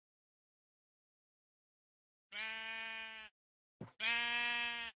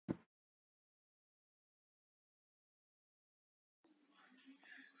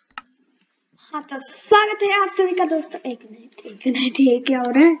हाँ तो स्वागत है आप सभी का दोस्तों। एक मिनट ये क्या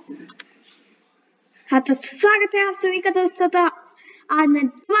हो रहा है। हाँ तो स्वागत है आप सभी का दोस्तों। तो आज मैं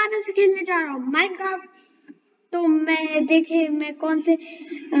दोबारा से खेलने जा रहा हूँ माइनक्राफ्ट। तो मैं कौन से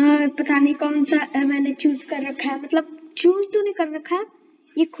पता नहीं कौन सा मैंने चूज कर रखा है। मतलब चूज तो नहीं कर रखा है,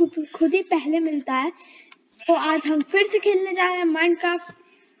 ये खुद ही पहले मिलता है। तो आज हम फिर से खेलने जा रहे हैं माइनक्राफ्ट।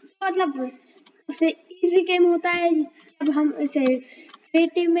 मतलब सबसे इजी गेम होता है जब हम इसे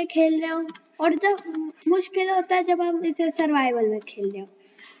क्रिएटिव में खेल रहे हो, और जब मुश्किल होता है जब हम इसे सर्वाइवल में खेल रहे हो।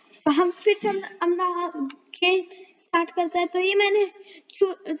 तो हम फिर से अपना खेल स्टार्ट करते हैं। तो ये मैंने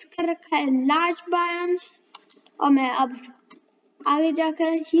चूज कर रखा है लार्ज बायोम्स, और मैं अब आगे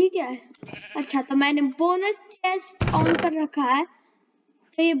जाकर ये क्या है। अच्छा, तो मैंने बोनस टेस्ट ऑन कर रखा है,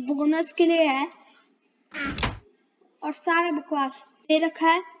 तो ये बोनस के लिए है और सारा बकवास दे रखा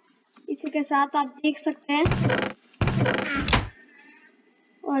है। इसी के साथ आप देख सकते हैं।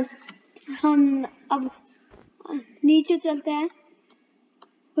 और हम अब नीचे चलते हैं।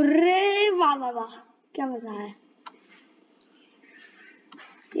 रे वाह वाह वाह, क्या मजा है।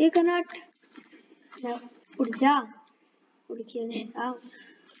 एक मिनट, मैं उड़ के नहीं रहा,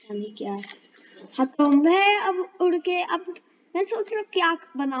 क्या है। हाँ तो मैं अब उड़ के अब मैं सोच रहा हूँ क्या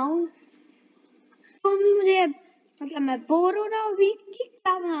बनाऊं। तो मुझे मतलब मैं बोर हो रहा हूँ अभी कि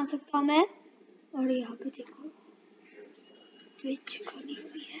क्या बना सकता हूँ मैं। और यहाँ पे देखो विच खड़ी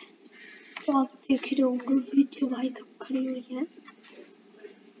हुई है, तो आप देख रहे होंगे विच भाई कब खड़ी हुई है।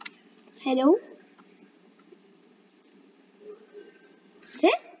 हेलो,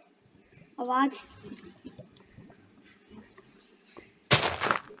 आवाज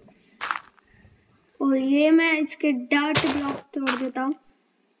और ये मैं इसके डर्ट ब्लॉक तोड़ देता हूँ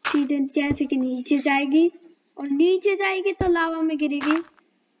सीधे, जैसे कि नीचे जाएगी और नीचे जाएगी तो लावा में गिरेगी।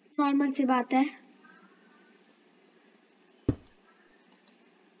 नॉर्मल सी बात है।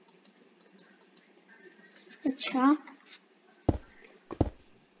 अच्छा,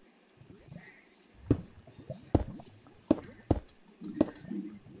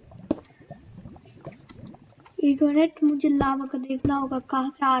 एक मिनट, मुझे लावा का देखना होगा कहाँ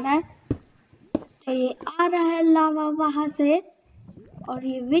से आ रहा है। तो ये आ रहा है लावा वहां से, और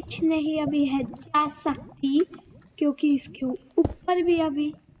ये विच नहीं अभी है जा सकती, क्योंकि इसके ऊपर भी अभी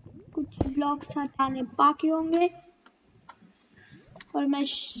कुछ ब्लॉक्स हटाने बाकी होंगे। और मैं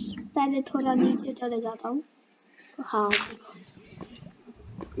पहले थोड़ा नीचे चले जाता हूँ। हाँ देखो,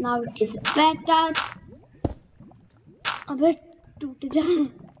 नाउ इट इज बेटर। अबे टूट जा।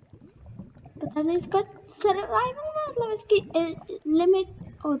 पता नहीं इसका सर्वाइवल में मतलब इसकी लिमिट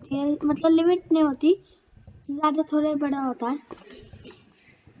होती है, मतलब लिमिट नहीं होती, ज्यादा थोड़ा बड़ा होता है।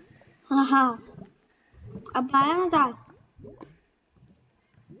 हाँ हाँ, अब आया मजा।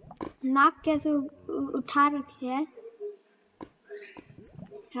 नाक कैसे उठा रखी है।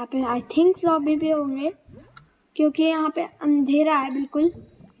 यहाँ पे आई थिंक ज़ॉम्बी भी होंगे, क्योंकि यहाँ पे अंधेरा है बिल्कुल।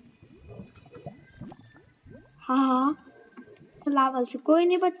 हाँ हाँ, तो लावा से कोई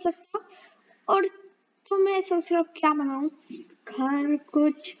नहीं बच सकता। और तो मैं सोच रहा हूँ क्या बनाऊँ घर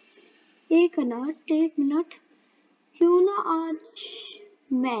कुछ। एक मिनट, क्यों ना आज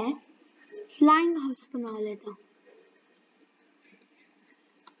मैं फ्लाइंग हाउस बना लेता हूँ।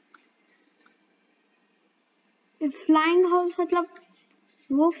 फ्लाइंग हाउस मतलब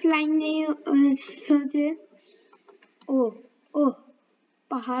वो फ्लाइंग नहीं, सोचे ओह ओह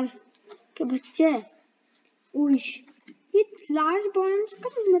पहाड़ के बच्चे। उश, ये लार्ज बॉम्ब्स का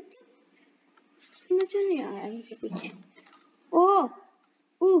मतलब समझ नहीं आया मुझे कुछ। ओह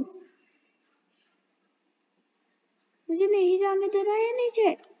ओह, मुझे नहीं जाने दे रहा है नीचे।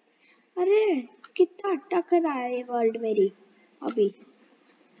 अरे कितना अटक रहा है ये वर्ल्ड मेरी। अभी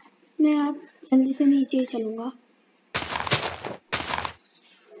मैं अब जल्दी से नीचे ही चलूंगा।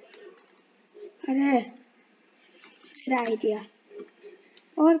 अरे मेरा आइडिया,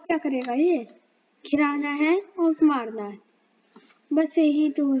 और क्या करेगा ये, गिराना है और मारना है, बस यही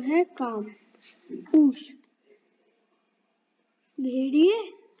तो है काम। पूछ भेड़िए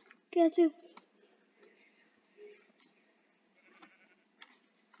कैसे।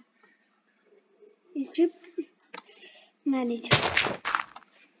 Egypt manage.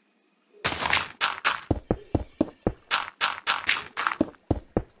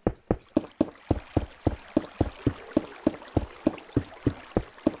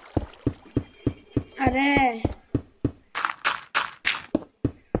 अरे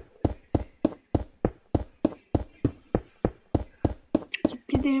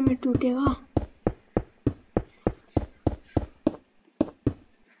कितनी देर में टूटेगा।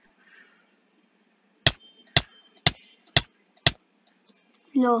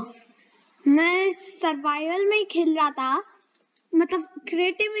 लो, मैं सर्वाइवल में खेल रहा था, मतलब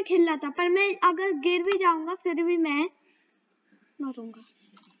क्रिएटिव में खेल रहा था, पर मैं अगर गिर भी जाऊंगा फिर भी मैं मरूंगा।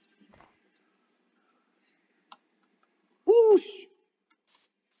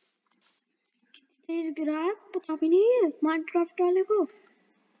 तेज गिरा है, पता भी नहीं है माइनक्राफ्ट वाले को।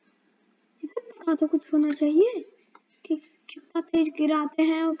 इसे पता तो कुछ होना चाहिए कि कितना तेज गिराते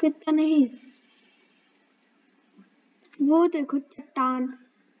हैं और कितना नहीं। वो देखो चट्टान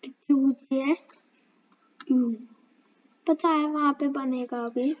कितनी ऊंची है। पता है वहां पे बनेगा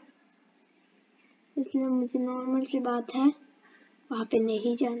अभी, इसलिए मुझे नॉर्मल सी बात है वहां पे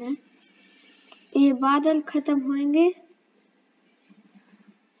नहीं जाना है। ये बादल खत्म होंगे,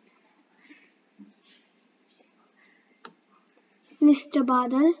 मिस्टर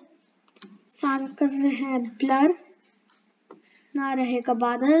बादल सारा कर रहे हैं ब्लर, ना रहेगा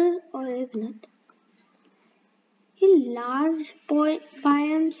बादल। और एक मिनट, ये लार्ज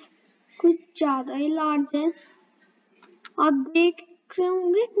बायोम्स कुछ ज्यादा ही लार्ज है। आप देख रहे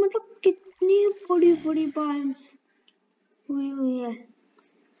होंगे मतलब कितनी बड़ी बड़ी बायोम्स हुई हुई है।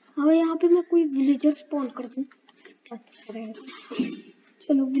 अगर यहाँ पे मैं कोई विलेजर स्पॉन कर दूं कितना अच्छा रहेगा।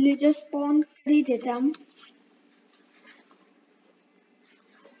 चलो विलेजर स्पॉन कर ही देते हम।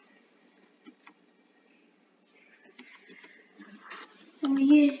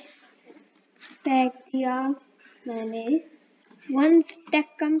 ये पैक दिया मैंने। 1 stack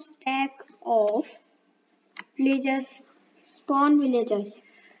come stack of villagers spawn villagers।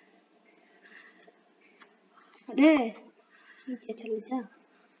 अरे नीचे चल जा।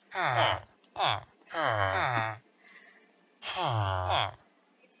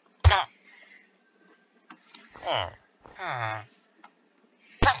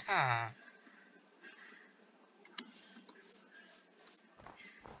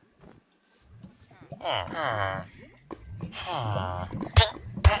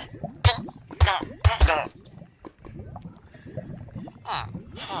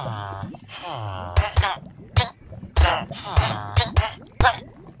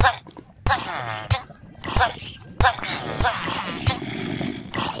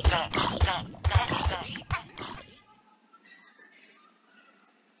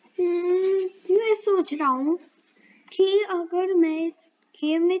 मैं सोच रहा हूँ कि अगर मैं इस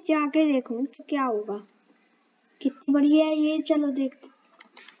गेम में जाके देखूं तो क्या होगा। कितनी बड़ी है ये, चलो देखते।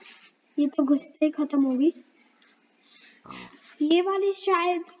 ये तो घुसते ही खत्म होगी। ये वाली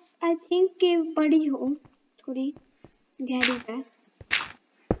शायद आई थिंक कि बड़ी हो, थोड़ी गहरी है।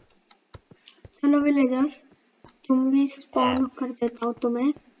 चलो विलेजर्स, तुम भी स्पॉन कर देता हूँ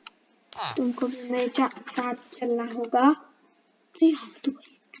तुम्हें, तुमको भी मेरे साथ चलना होगा। तो यहाँ तो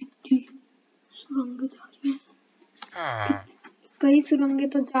कितनी सुरंगें जा रही हैं। कई सुरंगें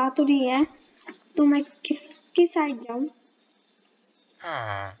तो जा तो रही है, तो मैं किसकी साइड जाऊं?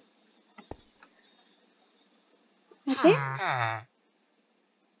 ओके,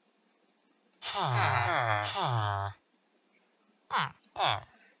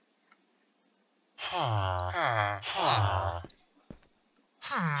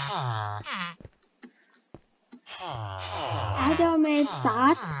 आ जाओ मेरे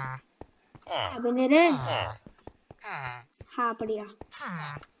साथ। अभी नहीं रे, हाँ बढ़िया।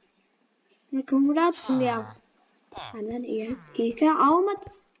 मैं घूम रहा, तुम भी आओ। आना नहीं है ठीक है, आओ मत,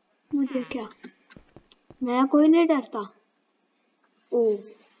 मुझे क्या, मैं कोई नहीं डरता। ओ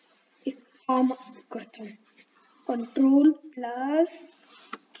एक काम करता हूँ, कंट्रोल प्लस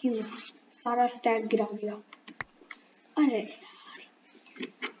क्यू, सारा स्टैक गिरा दिया। अरे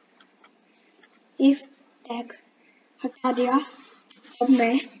एक स्टैक हटा दिया। अब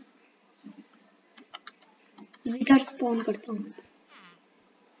मैं विदर स्पॉन करता हूँ,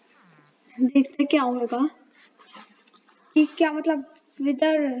 देखते क्या होगा कि क्या मतलब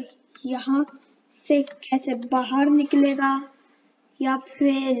विदर यहाँ से कैसे बाहर निकलेगा या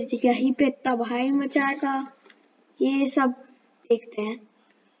फिर यहीं पे तबाही मचाएगा, ये सब देखते हैं।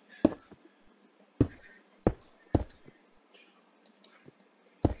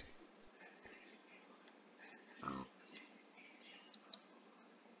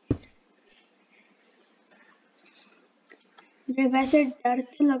 मुझे वैसे डर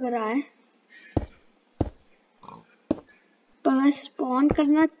तो लग रहा है, पर मैं स्पॉन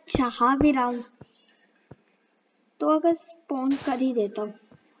करना चाह भी रहा हूँ, तो अगर स्पॉन कर ही देता हूँ।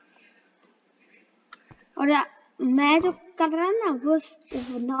 और मैं जो कर रहा हूँ ना वो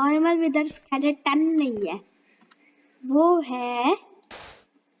नॉर्मल विदर स्केलेटन नहीं है, वो है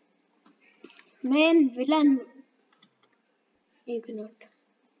मेन विलन। एक मिनट,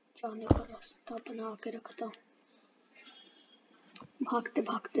 जाने का रास्ता बना के रखता हूँ, भागते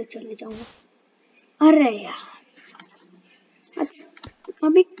भागते चले जाऊंगा। अरे यार,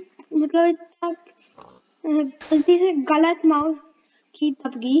 अभी मतलब इतना गलती से गलत माउस की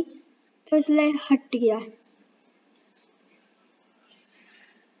दबगी तो इसलिए हट गया।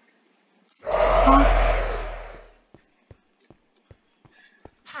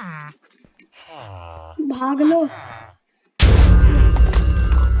 भाग लो।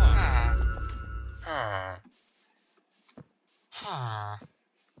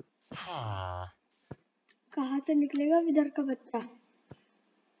 कहाँ से निकलेगा इधर का बच्चा?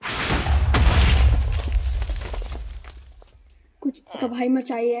 कुछ तबाही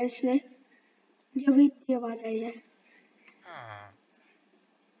मचाई है इसने, जब इतनी आवाज आई है।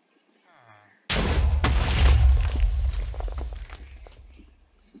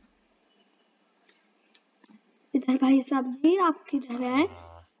 इधर भाई साहब जी, आप किधर हैं?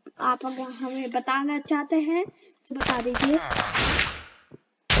 आप अगर हमें बताना चाहते हैं तो बता दीजिए।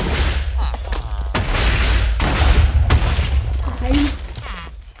 भाई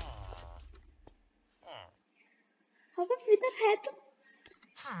अगर इधर है तो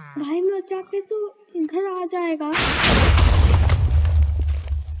भाई मैं जाके तो इधर आ जाएगा।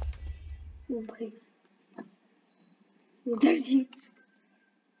 ओ भाई उधर जी।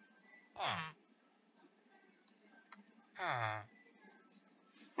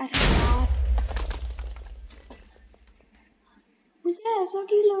 अरे यार, मुझे ऐसा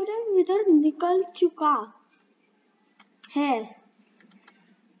क्यों लग रहा है इधर निकल चुका है।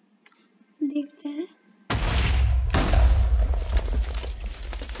 देखते हैं।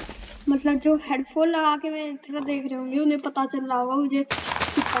 मतलब जो हेडफोन लगा के मैं इतना देख रहे होंगे उन्हें पता चल रहा होगा मुझे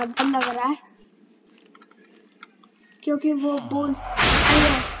कितना डर लग रहा है, क्योंकि वो बोल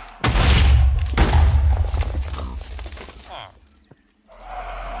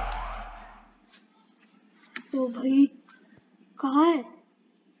तो भाई कहाँ है?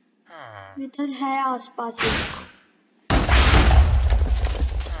 इधर है आसपास ही।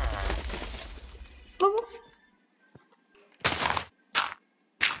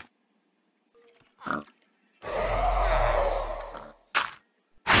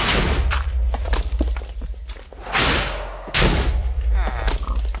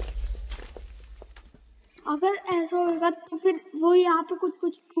 अगर ऐसा होगा तो फिर वो यहाँ पे कुछ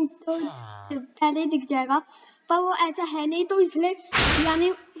कुछ टूटता पहले ही दिख जाएगा, पर वो ऐसा है नहीं तो इसलिए यानी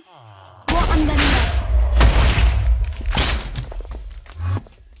वो अंदर ही है।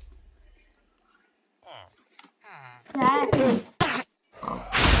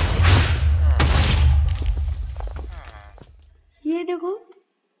 ये देखो,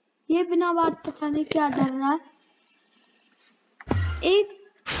 ये बिना बात पता नहीं क्या डर रहा है। एक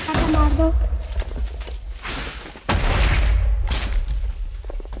मार दो।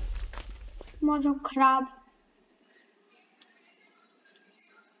 मौसम खराब।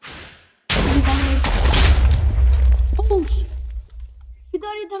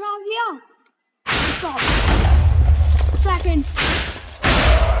 इधर आ गया। सेकंड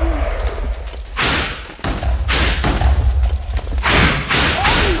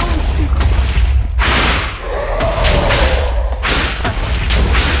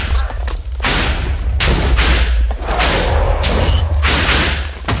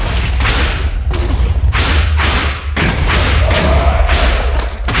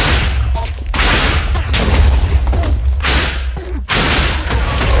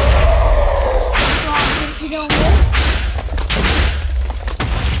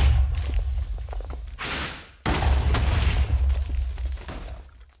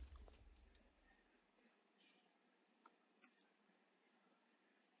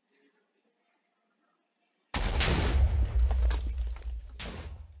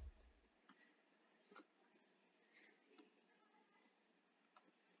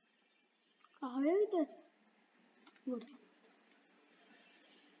इधर।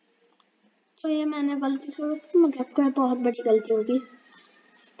 तो ये मैंने गलती से, मतलब कोई बहुत बड़ी गलती होगी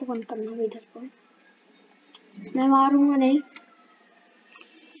स्पॉन करना भी इधर को। मैं मारूंगा नहीं,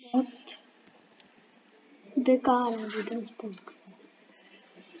 बहुत बेकार है इधर स्पॉन करना।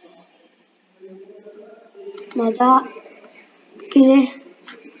 मजा के लिए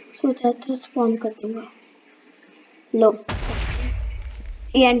सोचा था स्पॉन कर दूंगा। लो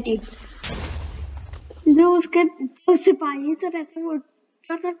TNT। जो उसके जो सिपाही से रहते हैं वो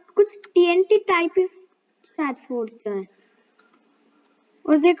कुछ TNT टाइप ही शायद फोड़ते हैं।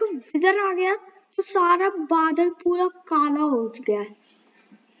 और देखो इधर आ गया तो सारा बादल पूरा काला हो गया है।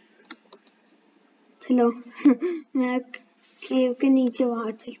 चलो मैं केव के नीचे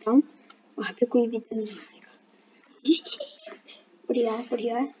वहां चलता हूँ, वहां पे कोई भी तो नहीं आएगा। बढ़िया है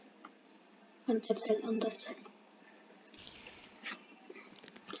बढ़िया है। अंदर चल।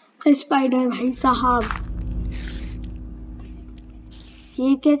 स्पाइडर भाई साहब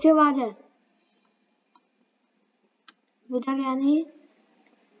ये कैसी आवाज है? विदर यानी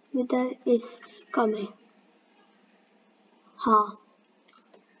विदर इज कमिंग। हाँ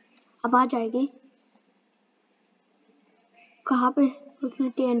अब आ जाएगी। कहाँ पे उसने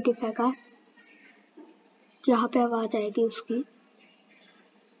TNT फेंका है? यहाँ पे आवाज आएगी उसकी।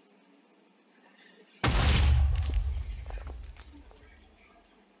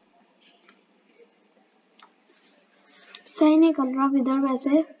 सही नहीं कर रहा विदर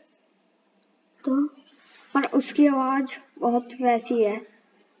वैसे तो, पर उसकी आवाज बहुत वैसी है,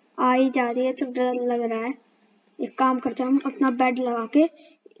 आ ही जा रही है तो डर लग रहा है। एक काम करते हैं, हम अपना बेड लगा के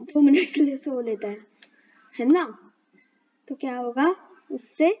 2 मिनट के लिए सो लेते हैं, है ना? तो क्या होगा,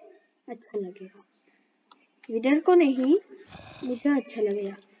 उससे अच्छा लगेगा। विदर को नहीं, मुझे अच्छा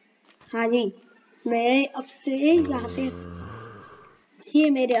लगेगा। हाँ जी, मैं अब से यहाँ पे, ये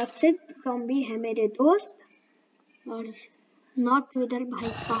मेरे अब से ज़ॉम्बी है मेरे दोस्त, और नॉट विदर भाई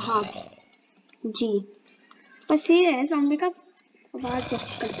साहब जी। बस ये है, ज़ॉम्बी का आवाज बहुत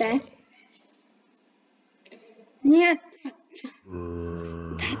करता है। ये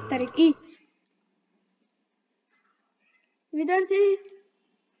तरक्की। विदर जी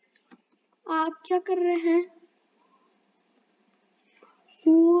आप क्या कर रहे हैं?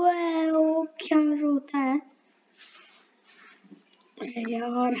 वो क्या रोता है? अरे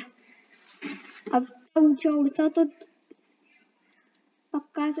यार, अब ऊंचा उड़ता तो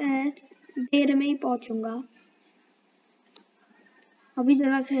पक्का से है देर में ही पहुंचूंगा। अभी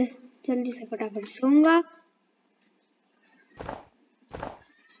जरा से जल्दी से फटाफट सोऊंगा।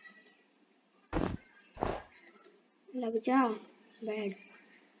 लग जा बेड।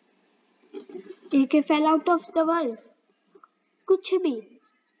 एक fail out of the world, कुछ भी।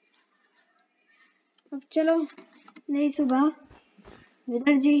 अब चलो, नई सुबह।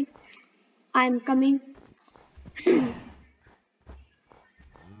 विदर जी I am coming.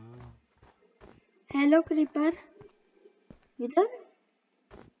 Hello creeper. विदर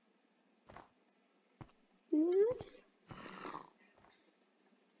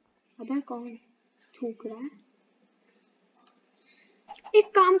अबे कौन थूक रहा है?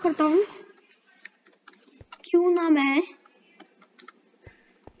 एक काम करता हूँ, क्यों ना मैं,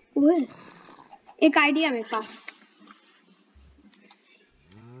 ओए एक आइडिया मेरे पास।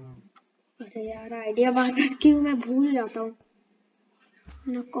 अरे यार आइडिया बार बार क्यों मैं भूल जाता हूँ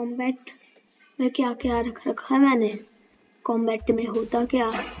ना। कॉम्बैट में क्या क्या रख रखा है मैंने? कॉम्बैट में होता क्या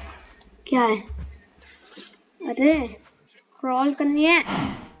क्या है? अरे स्क्रॉल करनी है,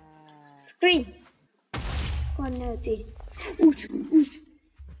 स्क्रीन करनी होती। उछ उछ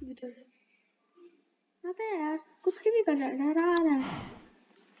अबे यार कुछ भी कर रहा है, डरा रहा है।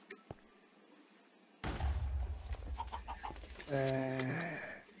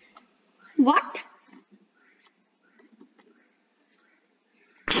 What?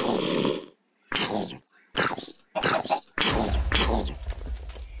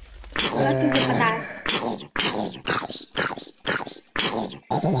 तुझे पता है।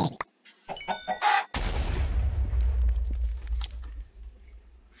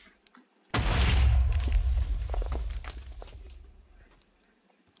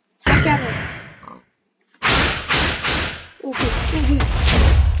 क्या ओके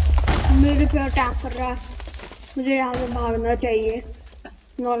मेरे पे अटैक कर रहा है, मुझे यहाँ से भागना चाहिए।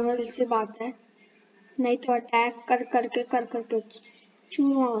 नॉर्मल सी बात है, नहीं तो अटैक कर करके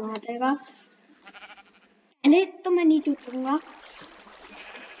चूहा बना देगा। पहले तो मैं नीचे उतरूंगा,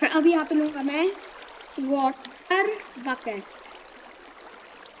 पर अभी यहाँ पे लूंगा मैं वाटर बकेट।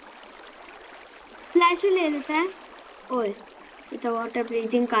 फ्लैश ले लेता है। ओए ये तो वाटर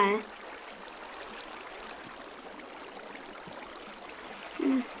ब्रीथिंग का है।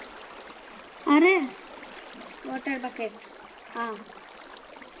 अरे वाटर बकेट, हाँ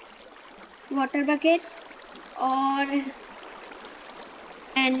वाटर बकेट और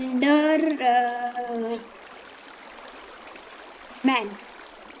एंडर मैन,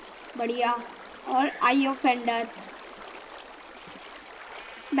 बढ़िया। और आई ऑफ एंडर।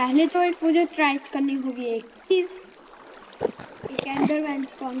 पहले तो एक मुझे ट्राई करनी होगी एक चीज। एक एंडर मैन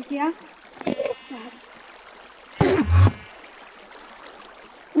स्पॉन किया।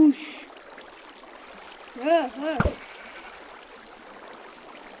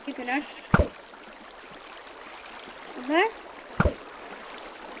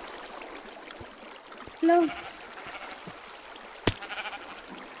 लो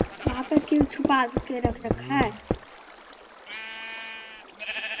वहाँ पर क्यों छुपा के रख रखा है?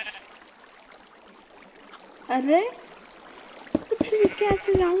 अरे कुछ भी,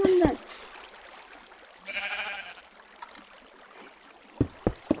 कैसे जाऊँ अंदर?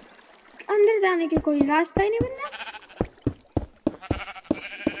 अंदर जाने की कोई रास्ता ही नहीं बन रहा।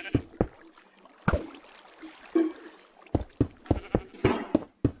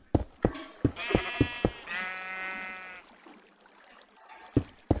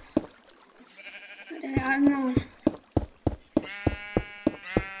 यार ना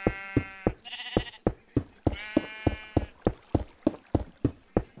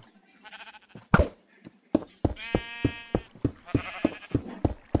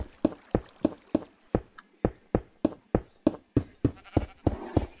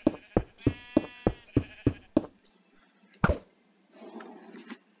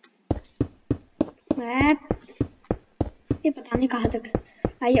ये पता नहीं कहाँ तक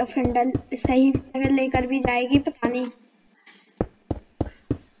आई ऑफेंडल सही जगह लेकर भी जाएगी, पता नहीं,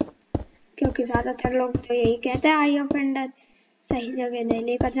 क्योंकि ज्यादातर लोग तो यही कहते हैं आई ऑफेंडल सही जगह नहीं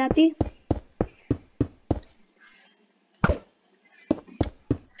लेकर जाती।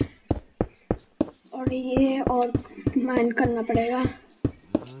 और ये और माइन करना पड़ेगा।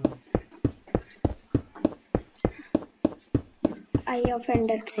 आई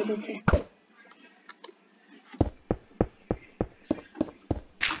ऑफेंडर की वजह से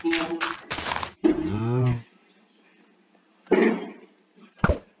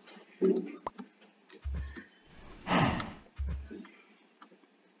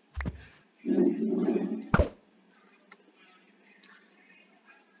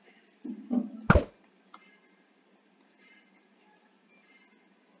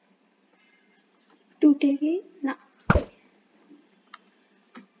टूटेगी ना।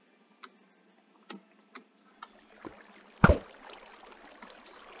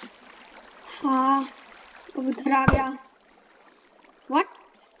 हाँ उधर आ गया। व्हाट?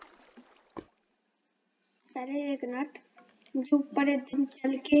 पहले एक मिनट मुझे ऊपर एकदम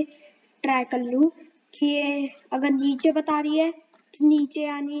चल के ट्राई कर लूं कि ये अगर नीचे बता रही है तो नीचे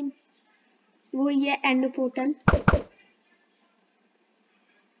यानी वो ये एंड पोर्टल।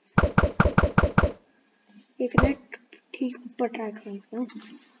 एक मिनट ठीक ऊपर ट्राई करूंगा।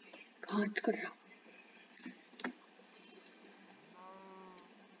 घाट कर रहा हूँ।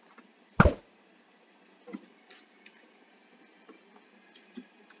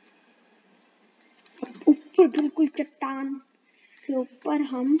 ऊपर बिल्कुल चट्टान के ऊपर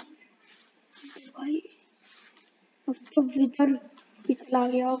हम भाई अब तो इधर चला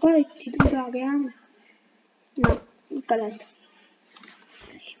गया होगा, इतनी दूर आ गया हम ना। गलत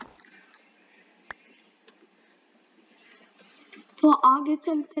सही। तो आगे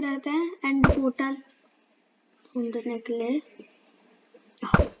चलते रहते हैं एंड पोर्टल ढूंढने के लिए।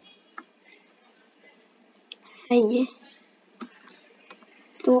 सही है,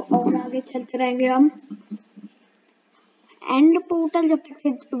 तो और आगे चलते रहेंगे हम। एंड पोर्टल जब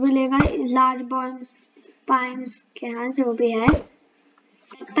तक मिलेगा लार्ज बॉम्ब्स पाइम्स के यहाँ जो भी है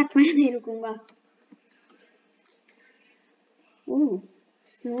तब तक मैं नहीं रुकूंगा।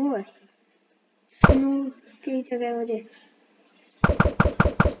 स्नो है, स्नो की जगह मुझे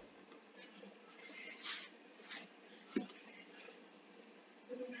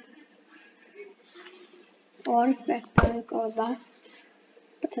और फैक्ट एक और बात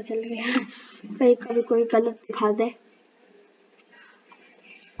पता चल गया है, कहीं कभी कोई गलत दिखा दे।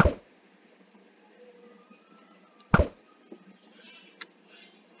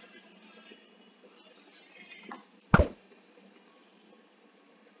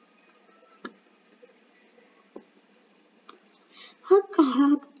 हाँ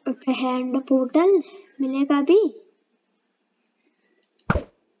कहाँ पे है एंड पोर्टल? मिलेगा भी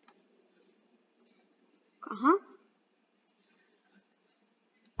कहाँ?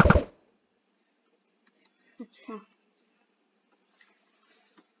 अच्छा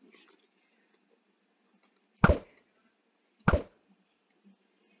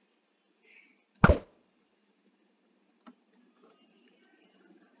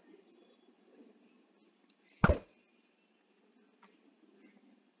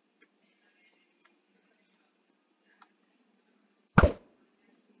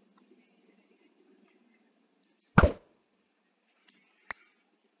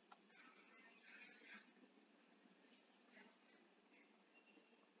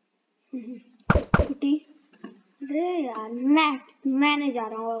छुट्टी। अरे यार मैं नहीं जा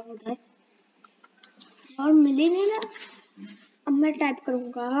रहा हूँ उधर और मिली नहीं ना। अब मैं टाइप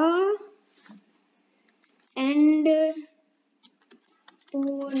करूंगा एंड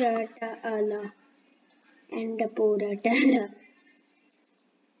पोर्टल एंड पोर्टल।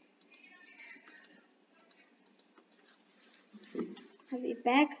 अभी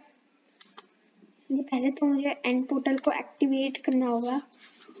बैक पहले तो मुझे एंड पोर्टल को एक्टिवेट करना होगा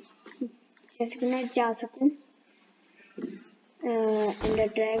जैसे कि मैं जा सकूं। एंड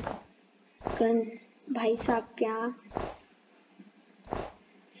ड्रैगन भाई साहब क्या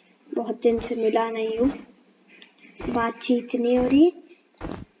बहुत दिन से मिला नहीं हूँ, बातचीत नहीं हो रही,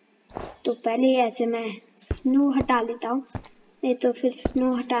 तो पहले ऐसे मैं स्नो हटा लेता हूँ, नहीं तो फिर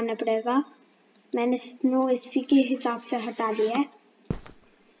स्नो हटाना पड़ेगा। मैंने स्नो इसी के हिसाब से हटा दिया है।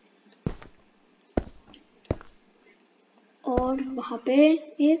 और वहां पे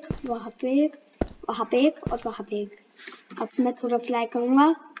एक, वहां पे एक, वहां पे एक और वहां पे एक। अब मैं थोड़ा फ्लाई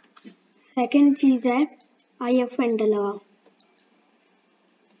करूंगा। सेकंड चीज है आई फेंडर लगाओ,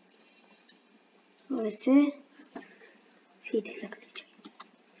 वैसे सीधी लगनी चाहिए।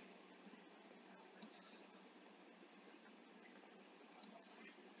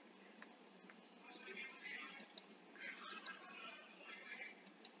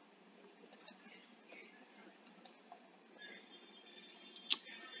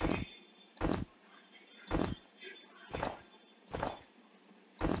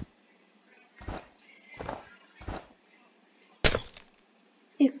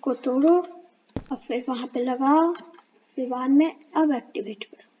 एक को तोड़ो और फिर वहां पे लगाओ, फिर बाद में अब एक्टिवेट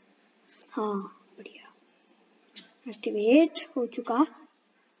करो। हाँ बढ़िया, एक्टिवेट हो चुका।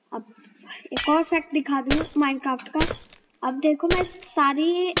 अब एक और फैक्ट दिखा दूं माइनक्राफ्ट का। अब देखो मैं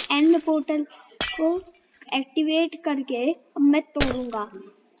सारी एंड पोर्टल को एक्टिवेट करके अब मैं तोड़ूंगा।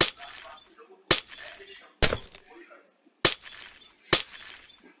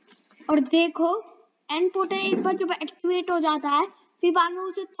 और देखो एंड पोर्टल एक बार जब एक्टिवेट हो जाता है फिर बाद में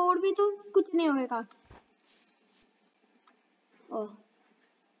उसे तोड़ भी तो कुछ नहीं होएगा।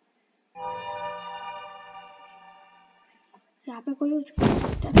 यहाँ पे कोई उसका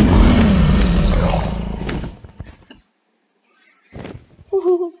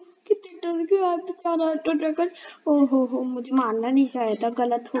कितने डर गया बेचारा तो ड्रैगन। ओहो मुझे मारना नहीं चाहिए था,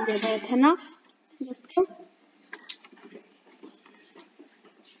 गलत हो गया था ना। दोस्तों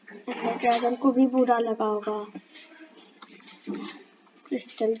ड्रैगन को भी बुरा लगा होगा,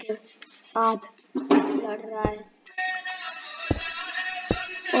 क्रिस्टल के साथ लड़ रहा है।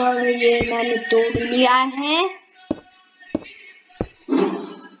 और ये मैंने तोड़ लिया है।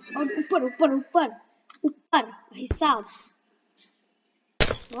 और ऊपर ऊपर ऊपर ऊपर भाई साहब,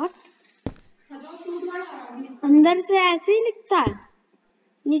 व्हाट, अंदर से ऐसे ही लिखता है,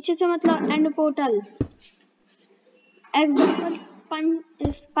 नीचे से मतलब एंड पोर्टल एग्जाम्पल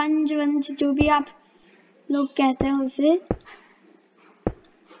स्पंज वंज जो भी आप लोग कहते हैं उसे।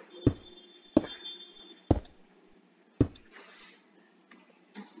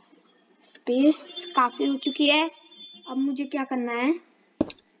 स्पेस काफी हो चुकी है। अब मुझे क्या करना है,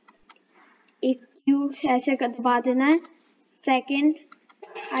 एक क्यू ऐसे कर दबा देना है। सेकंड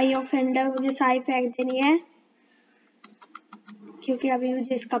आई ऑफ एंडर मुझे सारी फेंक देनी है क्योंकि अभी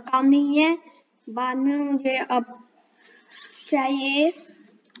मुझे इसका काम नहीं है। बाद में मुझे अब चाहिए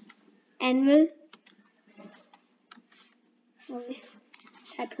एनुअल,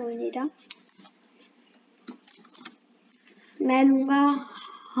 मैं लूंगा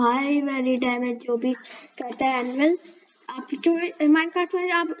हाई वेरी डैमेज जो भी कहता है एनुअल। आप क्योंकि माइनक्राफ्ट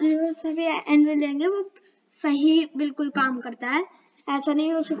में आप सभी एनुअल लेंगे वो सही बिल्कुल काम करता है, ऐसा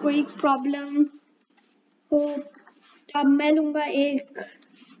नहीं उसे कोई प्रॉब्लम हो। तो अब मैं लूंगा एक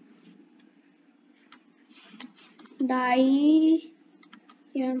डायमंड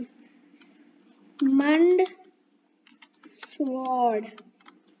स्वॉर्ड।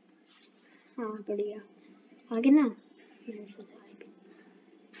 हाँ बढ़िया, आगे ना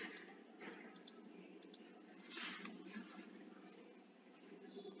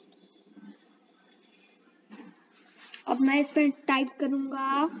अब मैं इसमें टाइप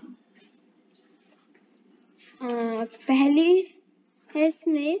करूंगा पहली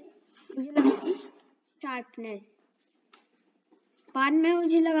इसमें मुझे लगानी शार्पनेस, बाद में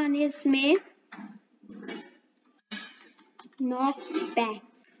मुझे लगानी है इसमें नॉक बैक,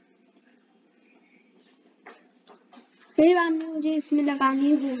 फिर बाद में मुझे इसमें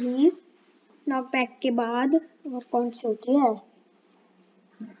लगानी होगी नॉक बैक के बाद और कौन सी होती है,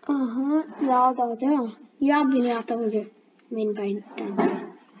 हाँ याद आ जाए, याद भी नहीं आता मुझे मेन पॉइंट।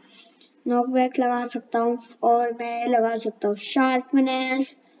 नॉक बैक लगा सकता हूँ और मैं लगा सकता हूँ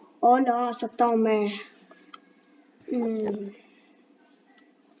शार्पनेस और लगा सकता हूँ मैं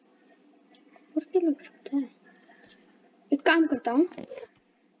और क्या लग सकता है, एक काम करता हूँ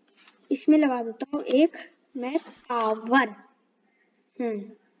इसमें लगा देता हूँ एक मैं पावर,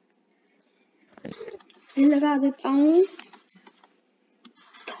 फिर लगा देता हूँ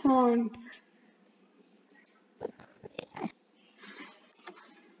thorns,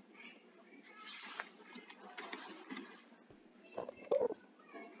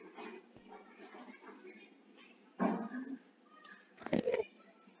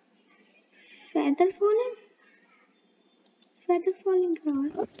 feather falling, feather falling क्या है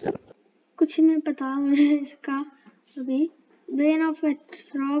कुछ नहीं पता मुझे इसका अभी। वेन ऑफ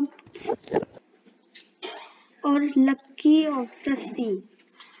एक्सरॉब्स और लकी ऑफ द सी,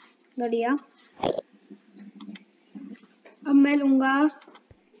 बढ़िया। अब मैं लूंगा,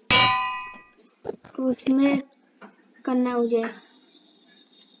 उसमें करना मुझे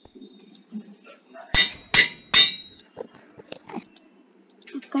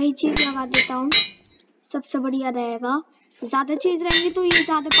कई चीज लगा देता हूँ, सबसे बढ़िया रहेगा। ज्यादा चीज रहेंगी तो ये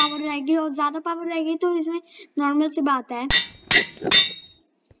ज्यादा पावर रहेगी, और ज्यादा पावर रहेगी तो इसमें नॉर्मल सी बात है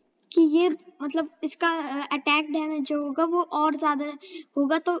कि ये मतलब इसका अटैक डैमेज जो होगा वो और ज्यादा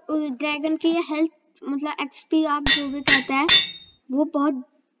होगा, तो ड्रैगन की ये हेल्थ मतलब एक्सपी आप जो भी कहते हैं वो बहुत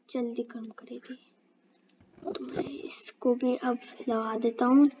जल्दी कम करेगी। तो मैं इसको भी अब लगा देता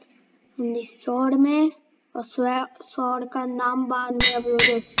हूँ स्वॉर्ड में, और स्वॉर्ड का नाम बाद में अब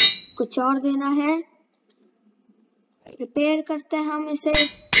मुझे कुछ और देना है। रिपेयर करते हैं हम इसे,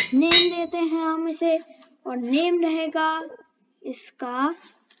 नेम देते हैं हम इसे, और नेम रहेगा इसका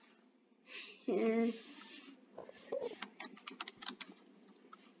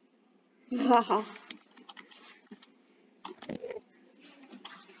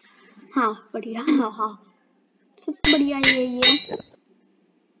हाँ बढ़िया, हाँ सबसे बढ़िया यही है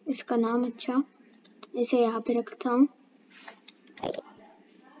इसका नाम। अच्छा इसे यहाँ पे रखता हूँ।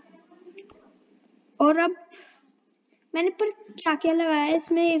 और अब मैंने पर क्या क्या लगाया है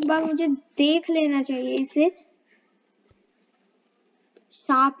इसमें, एक बार मुझे देख लेना चाहिए इसे।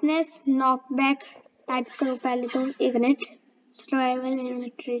 शार्पनेस, नॉकबैक टाइप करो पहले तो, एक मिनट। सर्वाइवल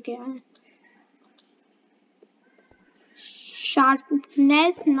इन्वेंटरी क्या है?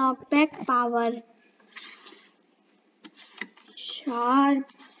 Sharpness, knockback, power.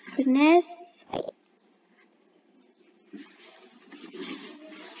 शार्पनेस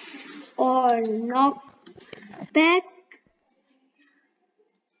और नॉकबैक,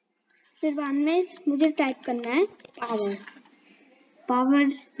 फिर बाद में मुझे टाइप करना है पावर। पावर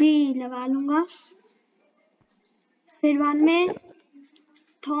भी लगा लूंगा। फिर बाद में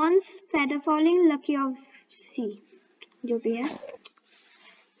thorns, feather falling, lucky of सी, जो भी है।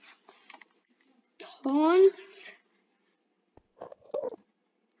 थॉर्न्स,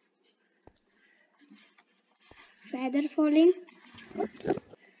 फेदर फॉलिंग,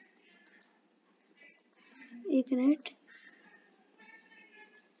 एक मिनट।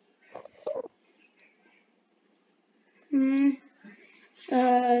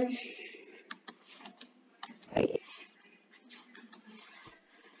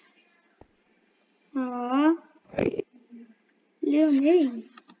 नहीं,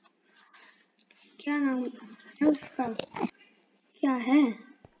 क्या नाम है उसका, क्या है?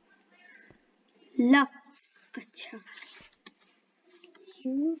 लक। अच्छा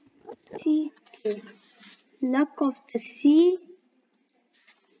सी के, लक ऑफ द सी।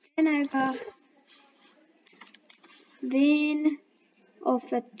 आएगा वेन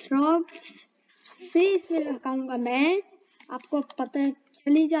ऑफ थ्रॉब्स। फिर इसमें लगाऊंगा मैं, आपको पता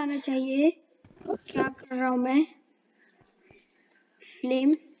चल ही जाना चाहिए क्या कर रहा हूं मैं,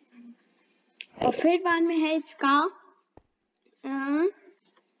 फ्लेम। और फिर बाद में है इसका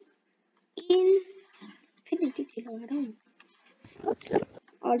इनफिनिटी लगा रहा हूँ,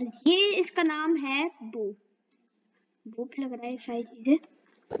 और ये इसका नाम है बो। बुक लग रहा है सारी चीजें,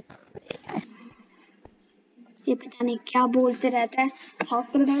 ये पता नहीं क्या बोलते रहता है,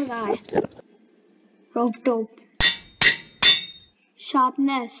 हॉक लग रहा है। रोप top,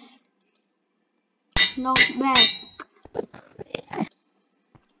 sharpness, knockback,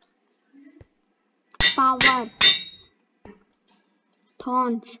 power,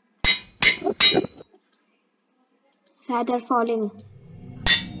 thorns, feather falling,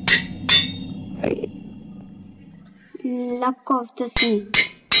 luck of the C,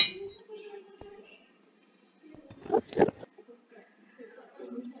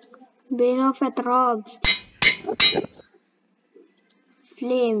 Ben of throbs,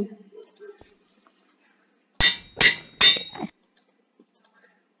 flame,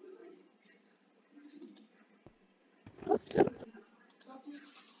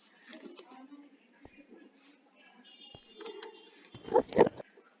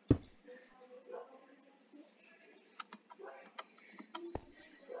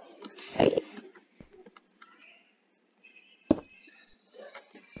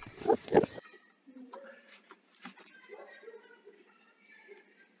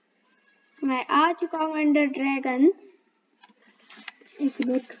 मैं आ चुका हूँ अंडर ड्रैगन। एक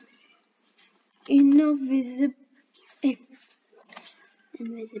मिनट,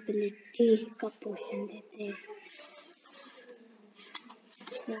 इनविजिबिलिटी का पोशन देते हैं,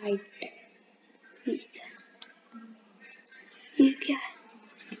 राइट प्लीज। ये क्या है?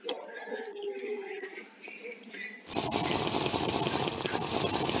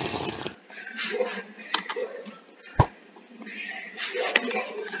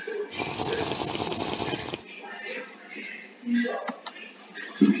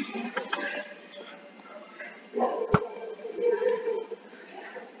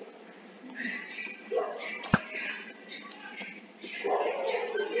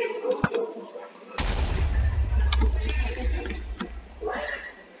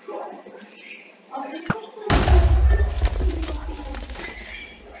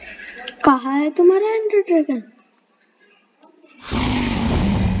 Ender dragon.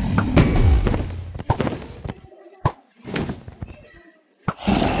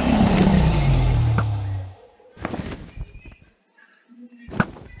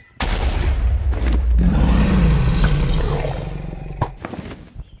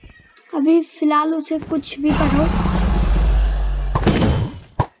 अभी फिलहाल उसे कुछ भी करो,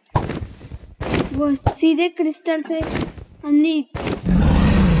 वो सीधे क्रिस्टल से अपनी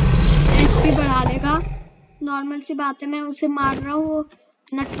एचपी बढ़ा लेगा। नॉर्मल सी बात है, मैं उसे मार रहा हूँ, वो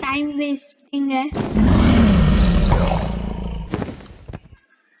ना टाइम वेस्टिंग है।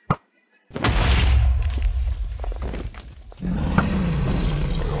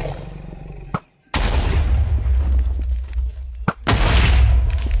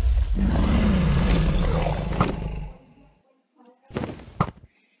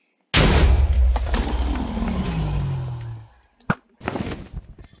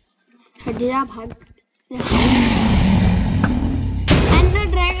 हटिया भाग। एंडर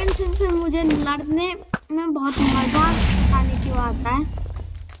ड्रैगन से मुझे लड़ने में बहुत मजा आने की बात है।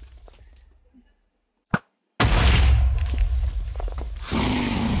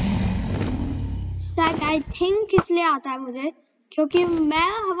 शायद आई थिंक इसलिए आता है मुझे, क्योंकि मैं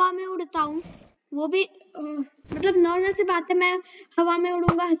हवा में उड़ता हूँ। वो भी मतलब नॉर्मल सी बात है, मैं हवा में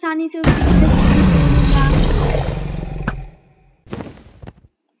उड़ूंगा, आसानी से उसकी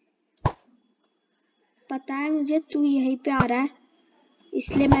पता है मुझे तू यहीं पे आ रहा है,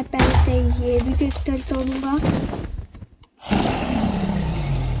 इसलिए मैं पहले से ये भी क्रिस्टल तोड़ूंगा।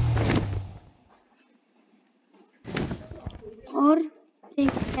 और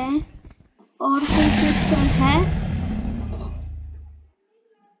देखते हैं और कोई क्रिस्टल है।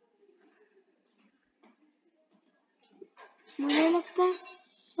 मुझे लगता है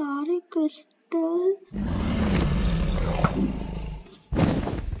सारे क्रिस्टल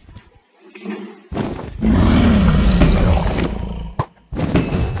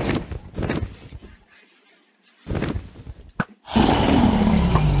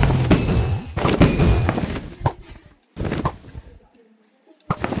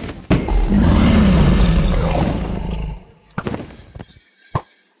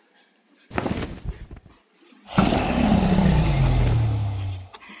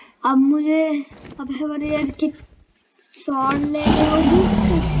अब मुझे अभय वॉरियर की स्वॉर्ड लेनी होगी,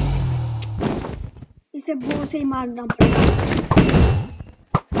 इसे बो से ही मारना पड़ेगा।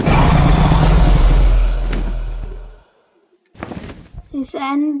 इस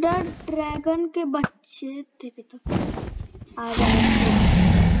एंडर ड्रैगन के बच्चे देखे तो आ जा,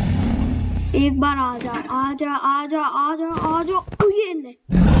 एक बार आ जा आ जा आ जा आ जा आ जा। ये ले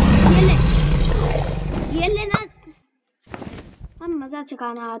ये ले ये ले ना, हम मजा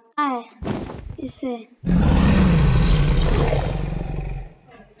चकाना आता है इससे।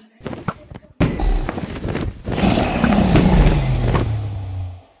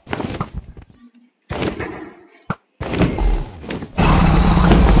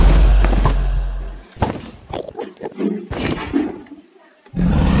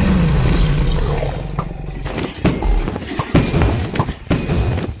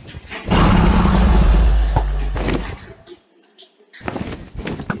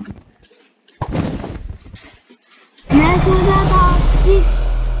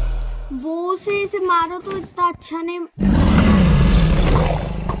 वो से इसे मारो तो इतना अच्छा नहीं,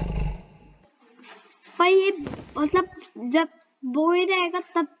 पर ये मतलब जब वो ही रहेगा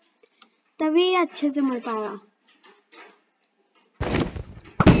तब तभी अच्छे से मर पाएगा।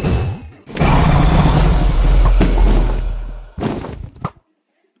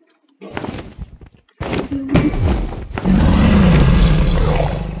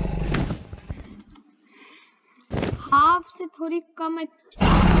 हाफ से थोड़ी कम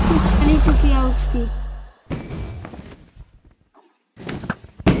चली चुकी है उसकी।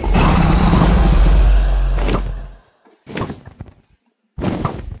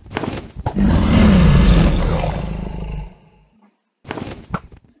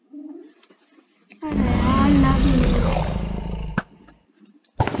 अरे यार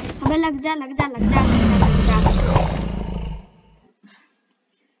अबे लग जा लग जा लग जा लग जा लग जा।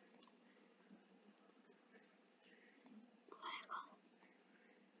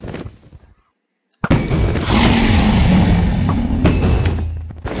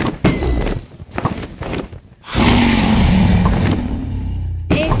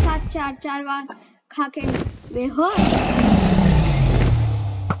 चार बार खा के बेहोश।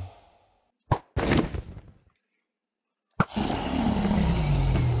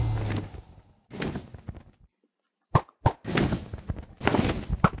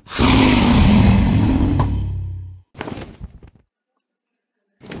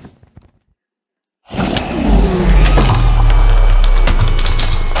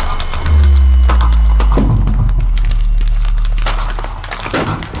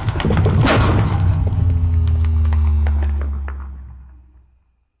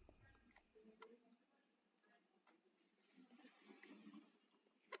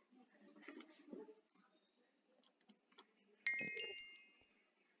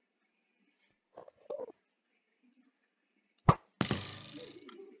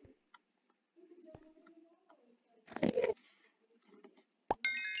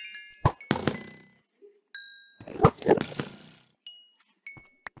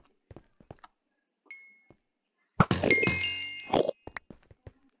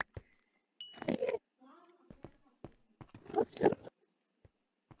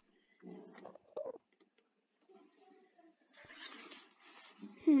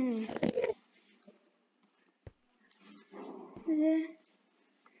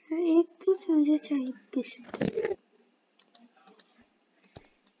 चाहिए pistol.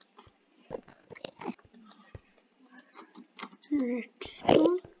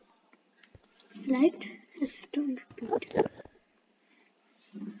 Redstone light redstone repeater.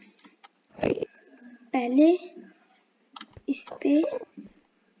 पहले इस पे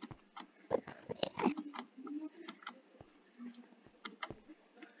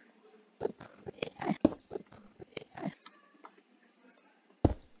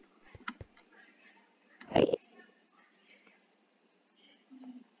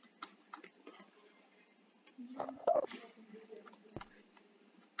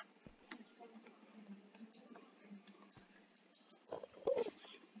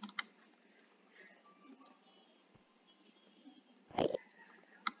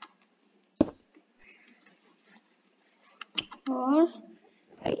और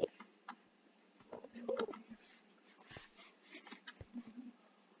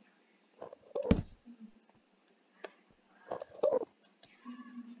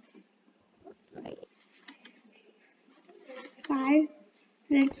 5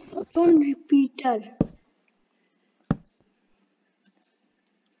 रेडस्टोन रिपीटर।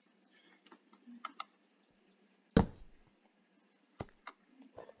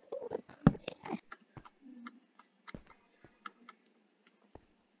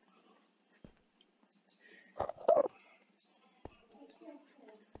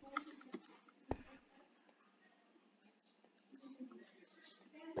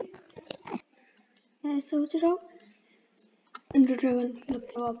 मैं सोच रहा हूँ एंडर ड्रैगन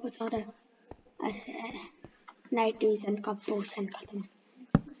लगता वापस आ रहा है। नाइट विजन का पोर्शन खत्म।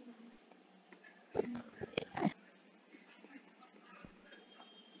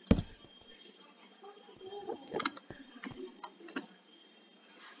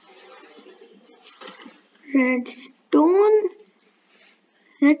 रेडस्टोन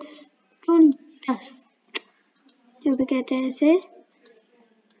डस्ट जो भी कहते हैं इसे।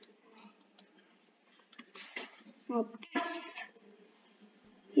 बस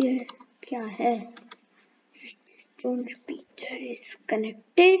ये क्या है? Redstone repeater is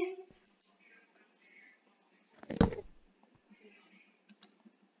connected.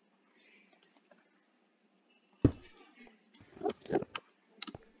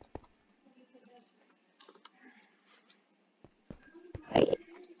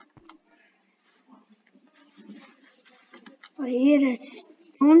 और ये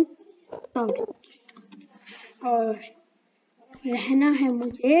रेडस्टोन और रहना है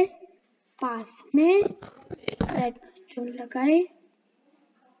मुझे पास में। रेडस्टोन लगाए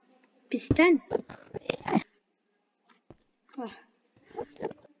पिस्टन।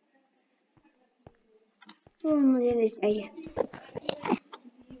 तो मुझे नहीं चाहिए।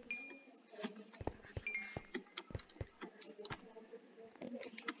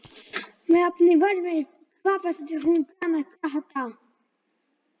 मैं अपनी वर्ल्ड में वापस जाना चाहता हूँ।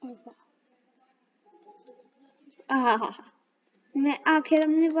 मैं आखिर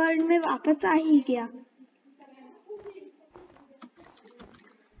अपने वर्ल्ड में वापस आ ही गया।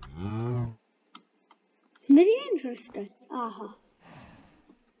 मेरी इंटरेस्ट है।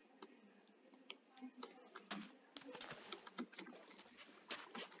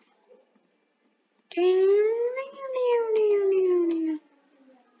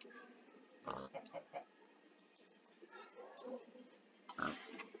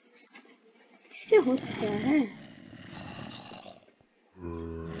 इससे होता क्या है?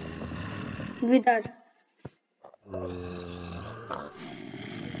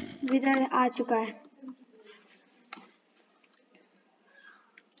 विदर आ चुका है।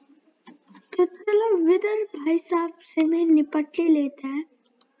 तो चलो विदर भाई साहब से मैं निपट ही लेता है।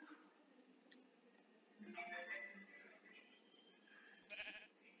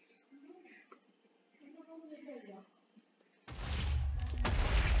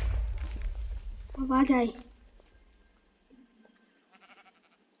 आवाज आई।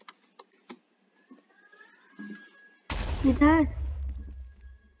 इधर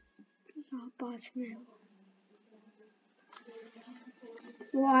यहाँ पास में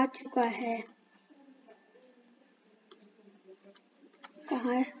वो आ चुका है।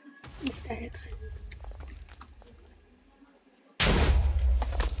 कहाँ है? इस डायरेक्शन।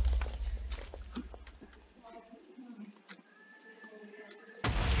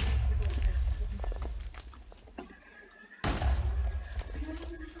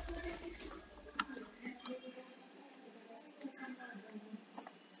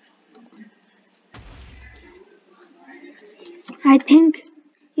 आई थिंक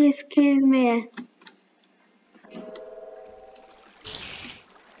ये इस केव में है।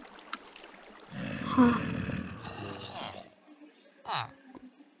 हाँ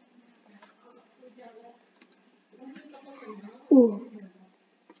ओह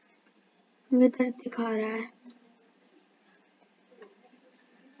वेदर दिखा रहा है।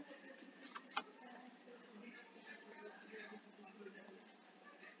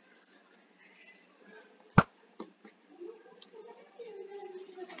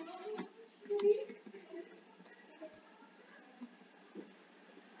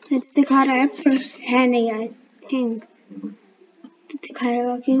 दिखा रहा है पर है नहीं। आई थिंक तो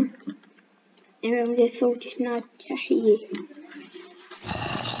दिखाएगा क्यों, मुझे सोचना चाहिए।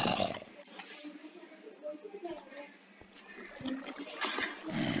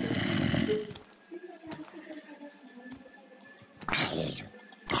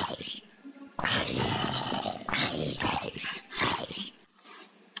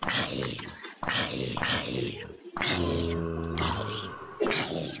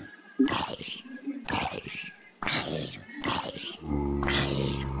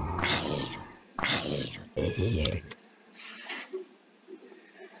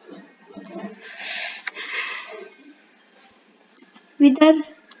 विदर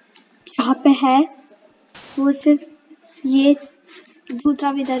यहाँ पे है, वो सिर्फ ये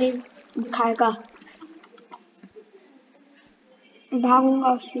दूसरा विदर ही दिखाएगा।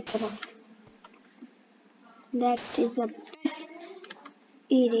 भागूंगा उसकी तरफ। That is the best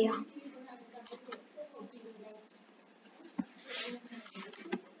area.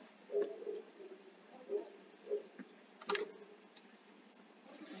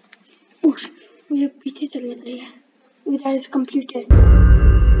 मुझे पीछे चलना चाहिए। विदर इज कंप्लीटेड।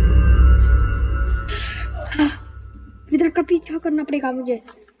 विदर का पीछा करना पड़ेगा मुझे।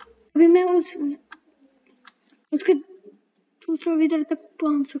 अभी मैं उसके दूसरे विदर तक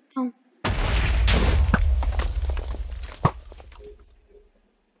पहुंच सकता हूँ।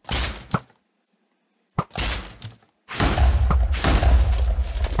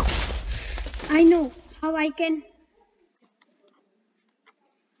 I know how I can।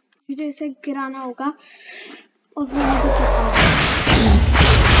 मुझे इसे गिराना होगा और वो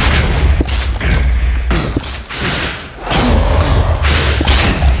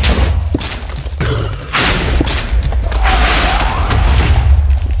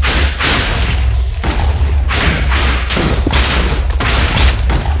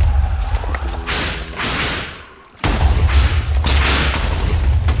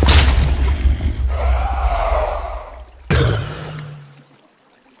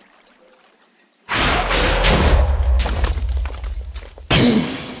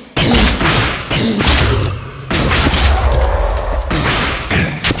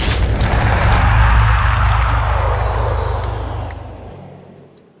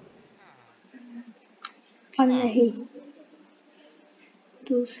नहीं,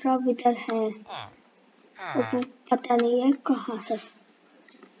 दूसरा विदर है और वो पता नहीं है कहाँ है।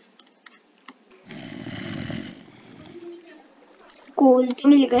 कोल तो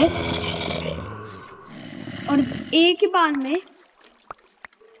मिल गए और एक ही बार में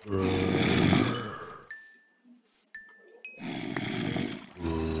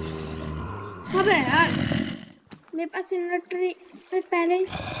अबे यार मेरे पास इन्वेंटरी पहले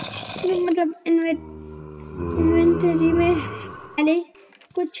मतलब इन्वेंटरी में पहले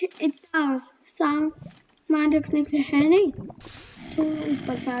कुछ इतना सामान रखने के लिए है नहीं, तो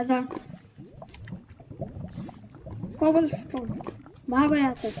ऊपर से आ जा। कोबलस्टोन भागो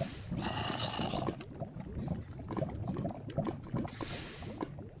यहाँ से।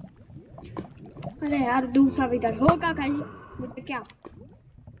 अरे यार दूसरा विदर होगा कहीं, मुझे क्या।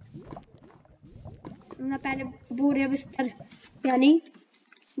 मैं पहले बोरे बिस्तर यानी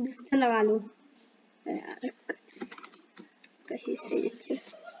बिस्तर लगा लूं यार। कहीं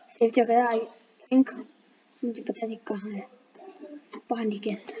सेफ जगह आई थिंक, मुझे पता नहीं कहाँ है। पानी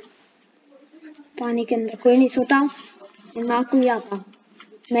के अंदर कोई नहीं सोता, ना कोई आता,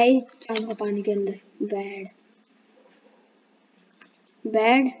 मैं ही जाऊंगा पानी के अंदर।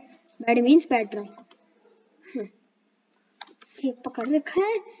 Bed means bed rock. एक पकड़ रखा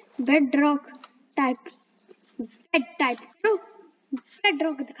है bed rock type. Bed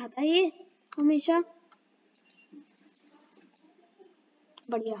rock दिखाता है ये हमेशा।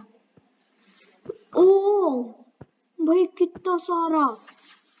 बढ़िया। ओ भाई कितना सारा।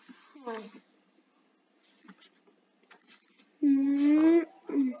 भाई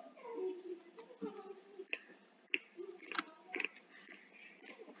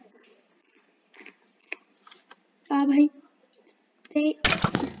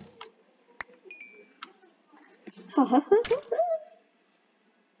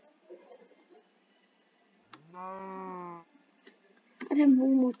अरे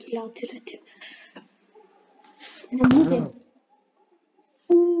मुंह खिलाते रहते हो।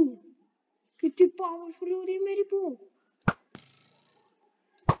 कितनी पावरफुल हो रही है मेरी बो।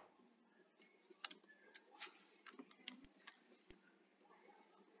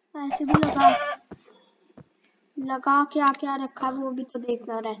 ऐसे भी लगा क्या क्या रखा है वो भी तो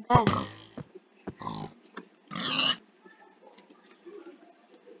देखना रहता है।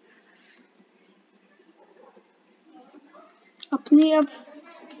 अपनी अब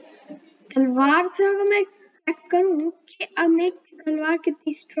तलवार से अगर मैं चेक करूं कि अब मेरी तलवार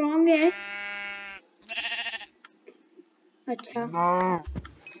कितनी स्ट्रांग है। अच्छा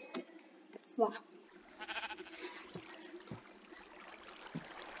वाह,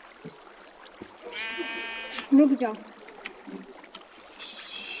 रुक जाओ।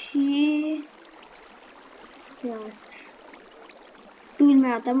 टूल में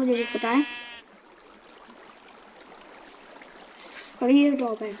आता है, मुझे भी पता है, और ये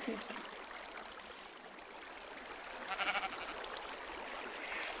ड्रॉबैक है।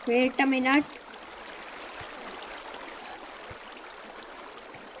 वेट अ मिनट,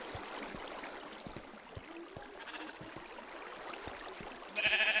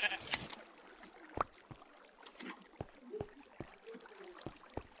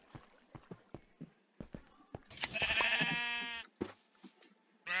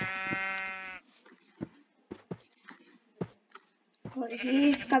 और ये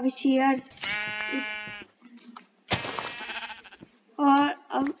इसका भी चीयर्स। और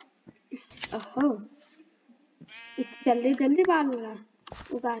अब ओहो, जल्दी जल्दी बाल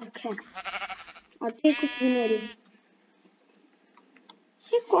उगा रखे हैं और ये कुछ भी नहीं रही।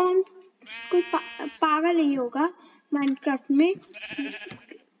 ये कौन कोई पागल ही होगा माइनक्राफ्ट में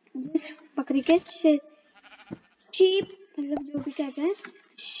इस बकरी के शीप, मतलब जो भी कहते हैं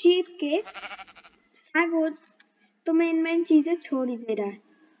शीप के, वो तो मेन चीजें छोड़ ही दे रहा है।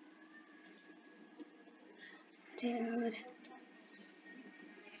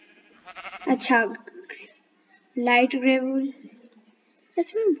 अच्छा, लाइट ग्रेवल,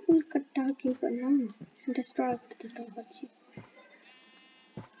 इसमें भूल कट्टा क्यों करना, डिस्ट्रॉय कर देता हूँ हर चीज।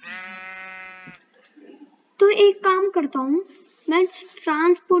 तो एक काम करता हूँ मैं,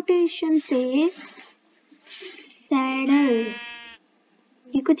 ट्रांसपोर्टेशन पे सैडल,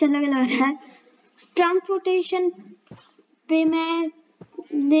 ये कुछ अलग लग रहा है। ट्रांसपोर्टेशन पे मैं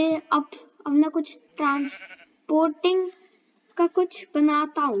अब ना कुछ ट्रांसपोर्टिंग का कुछ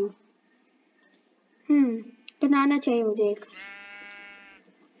बनाता हूँ। बनाना चाहिए मुझे एक।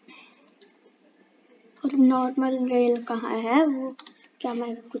 और नॉर्मल रेल कहाँ है वो, क्या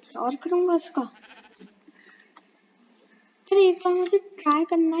मैं कुछ और करूँगा उसका? फिर एक बार मुझे ट्राई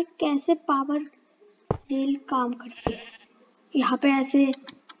करना है कैसे पावर रेल काम करती है। यहाँ पे ऐसे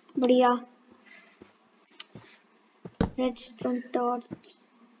बढ़िया रेडस्टोन टॉर्च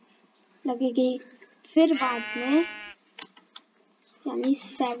लगेगी, फिर बाद में यानी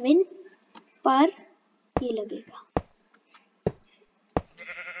 7 पर ये लगेगा।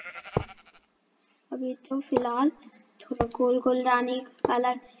 अभी तो फिलहाल थोड़ा गोल गोल रानी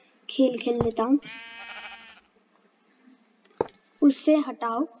वाला खेल लेता हूँ। उससे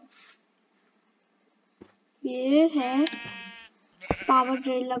हटाओ, ये है पावर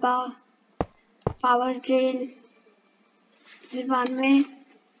ड्रिल लगा, पावर ड्रिल, फिर बाद में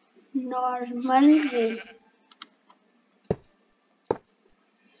नॉर्मल ड्रिल।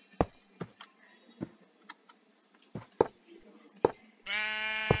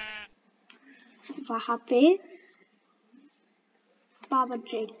 वहां पे पावर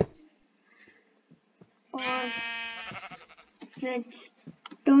ड्रिल और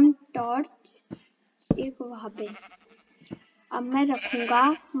रेडस्टोन टॉर्च एक वहां पे। अब मैं रखूंगा,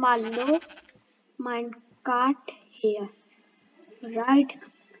 मान लो माइनकार्ट हेयर, राइट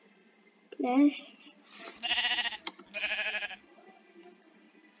प्लेस,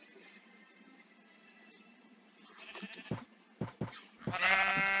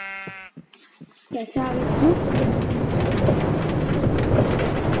 कैसे आगे करूं?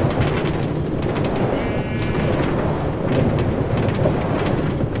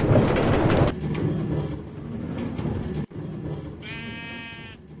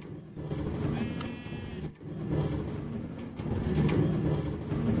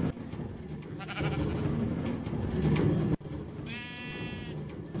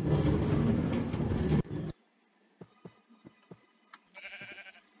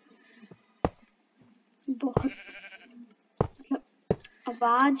 बहुत मतलब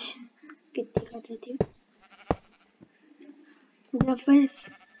आवाज कितनी कर रही थी, मतलब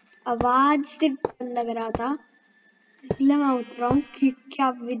आवाज से लग रहा था, इसलिए मैं उठ रहा हूँ कि क्या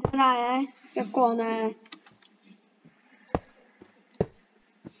इधर आया है या कौन आया है।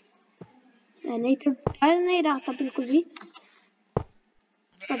 नहीं तो डर नहीं रहा था बिल्कुल भी,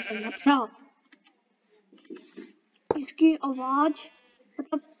 पर डरना था। इसकी आवाज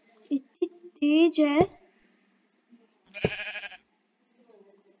मतलब इतनी तेज है,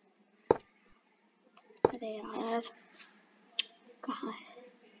 अरे यार कहाँ है?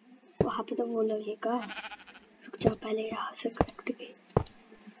 वहां पे तो वो लगेगा। रुक जाओ, पहले यहाँ से कट गई।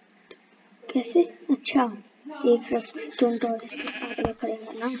 कैसे? अच्छा, एक रेस्टोरेंट टॉर्च के साथ रख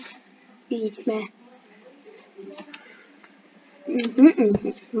रहेगा ना बीच में।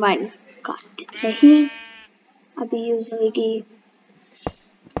 वाइन काट नहीं, अभी यूज होगी।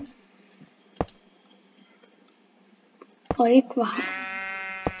 और एक वहां।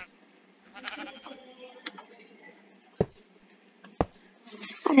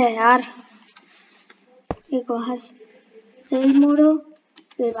 अरे यार, एक वहां रेल मोड़ो,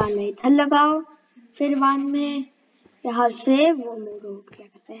 फिर बाद में इधर लगाओ, फिर बाद में यहाँ से वो मोड़ो, क्या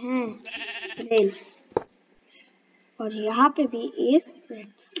कहते हैं, रेल। और यहाँ पे भी एक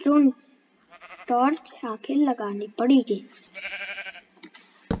रेस्टोरेंट टॉर्च आके लगानी पड़ेगी।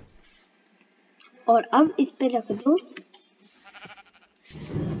 और अब इस पे रख दो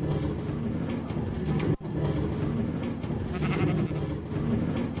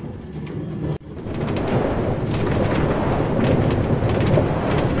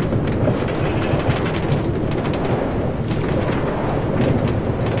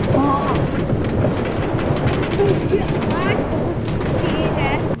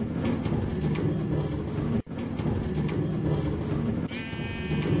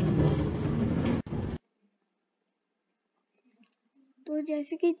तो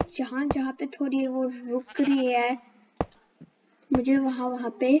जैसे कि जहाँ जहाँ पे थोड़ी वो रुक रही है, मुझे वहाँ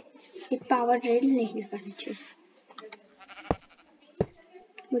पे एक पावर रेल नहीं लगानी चाहिए।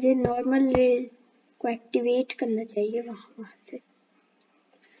 मुझे नॉर्मल रेल को एक्टिवेट करना चाहिए वहाँ से।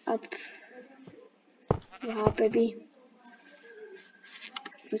 अब वहाँ पे भी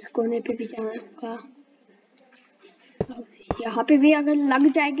उस कोने पे भी जाना होगा। अब यहाँ पे भी अगर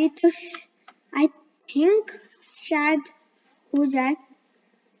लग जाएगी तो आई थिंक शायद हो जाए।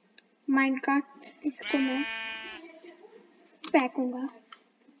 माइनकार्ट इसको मैं फेंकूंगा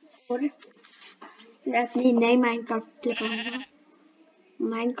और अपनी नई माइनकार्ट लगाऊंगा।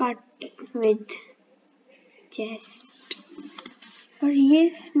 Minecart with chest. और ये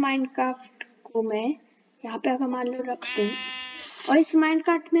इस माइनक्राफ्ट को मैं यहाँ पे अगर मान लो रख दूं, और इस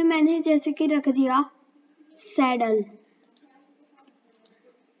माइनक्राफ्ट में मैंने जैसे कि रख दिया सैडल।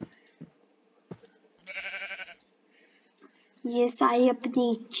 ये सारी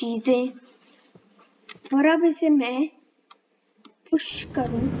अपनी चीजें, और अब इसे मैं पुश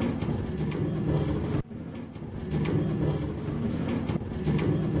करूं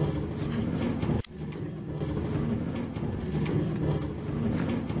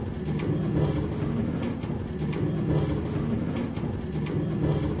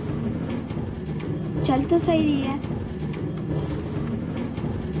चल तो सही रही है।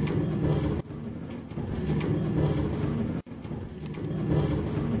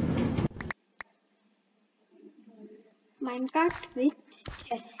 माइनकार्ट विद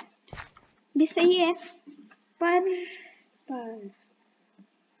चेस्ट भी सही है, पर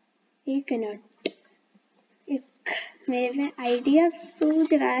एक मिनट, एक मेरे में आइडिया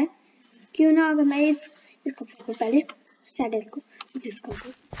सोच रहा है। क्यों ना अगर मैं इसको फेंकूं पहले सैडल को, जिसको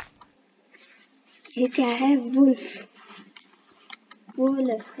ये क्या है, वुल्फ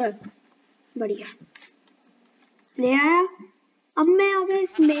बढ़िया ले आया। अब मैं अगर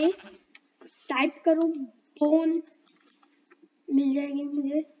इसमें टाइप करूं बोन, मिल जाएगी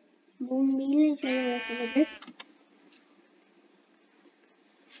मुझे। बोन मिल नहीं चाहिए वैसे मुझे।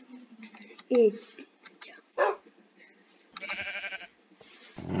 एक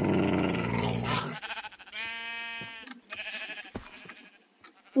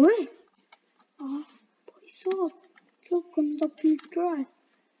ओए भाई साहब, क्या गंदा पीट रहा है।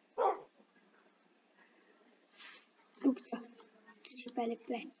 रुक जा, तुझे पहले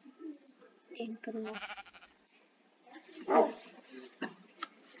पेंट करूंगा।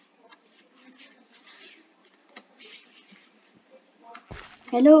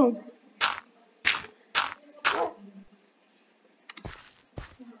 हेलो,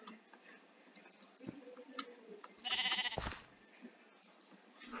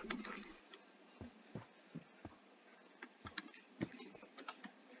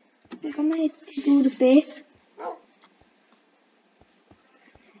 मैं इतनी दूर पे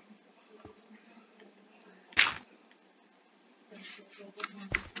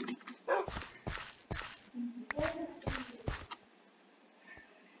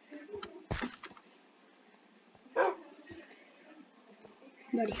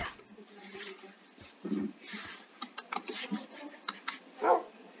बढ़िया।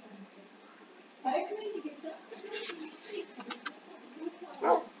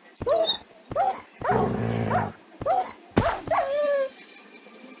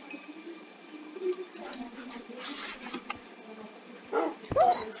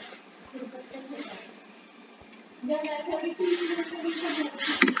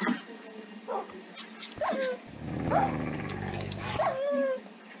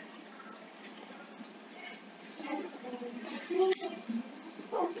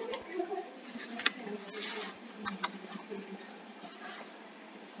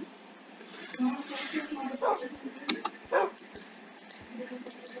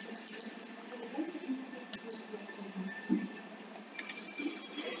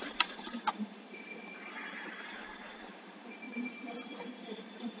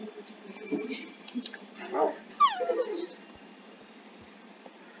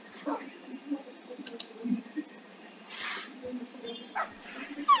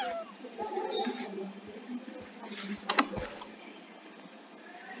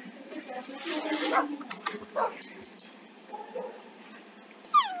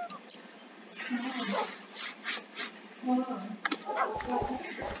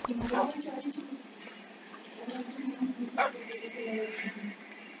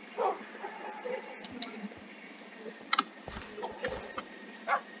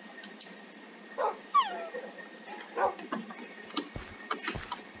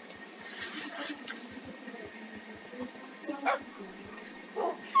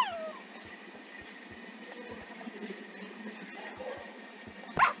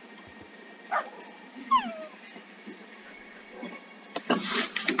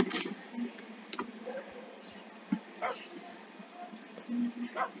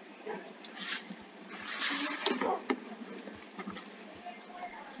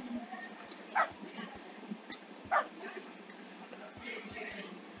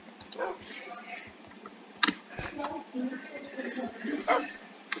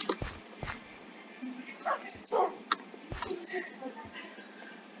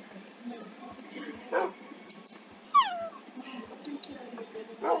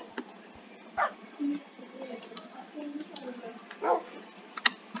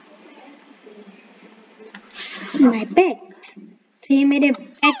 माय पेट। तो ये मेरे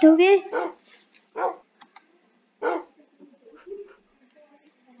पेट हो गए।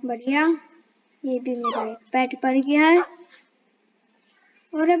 बढ़िया, ये भी मेरा एक पेट पड़ गया है।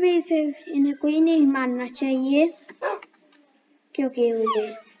 और अभी इसे इन्हें कोई नहीं मारना चाहिए क्योंकि मुझे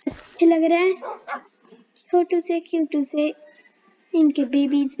अच्छे लग रहे हैं। छोटू से क्यूटू से इनके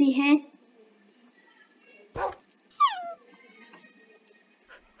बेबीज भी हैं।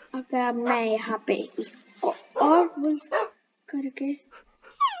 अगर मैं यहाँ पे इसको और वुल्फ करके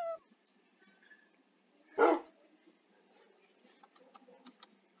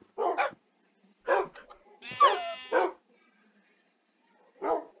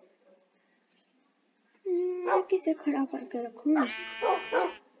मैं किसे खड़ा करके रखूं?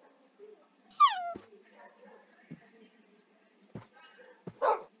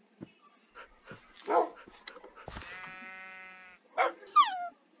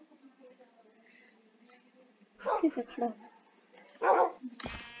 किसे खड़ा?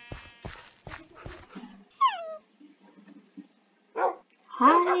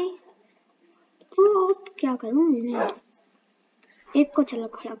 हाय, तो क्या करूं? एक को चलो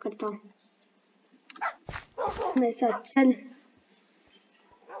खड़ा करता हूँ। मेरे साथ चल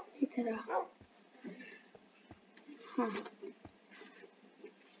इधर आ। हाँ,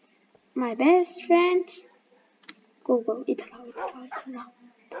 माय बेस्ट फ्रेंड्स, गो इधर आओ, इधर आओ, इधर आओ।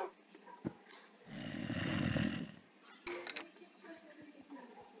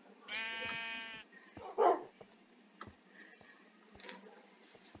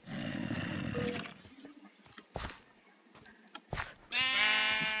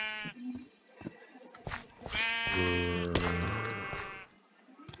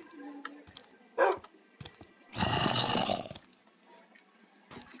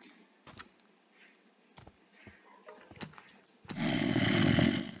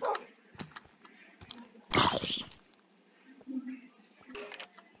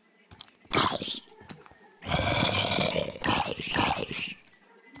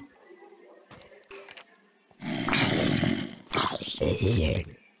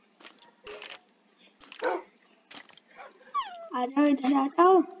 आ जाओ, इधर आ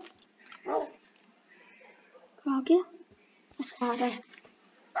जाओ। कहाँ गया? अच्छा, आ रहा है।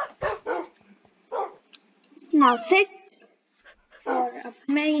 Now sit. और अब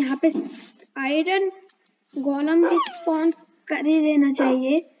मैं यहाँ पे आयरन गोलम भी स्पॉन कर ही देना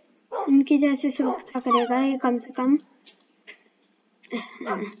चाहिए। इनकी जैसे सुरक्षा करेगा ये कम से कम।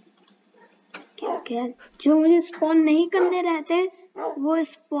 क्या क्या जो मुझे स्पॉन नहीं करने रहते वो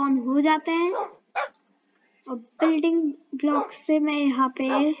स्पॉन हो जाते हैं। और बिल्डिंग ब्लॉक से मैं यहाँ पे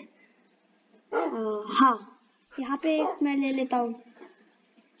हाँ, यहाँ पे एक मैं ले लेता हूँ।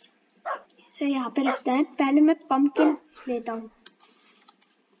 इसे यहाँ पे रखता है। पहले मैं पंपकिन लेता हूँ।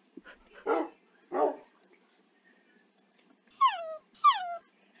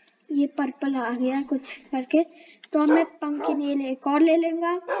 ये पर्पल आ गया कुछ करके, तो अब मैं पंपकिन ये एक और ले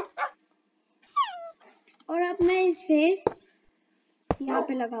लूंगा और अब मैं इसे यहाँ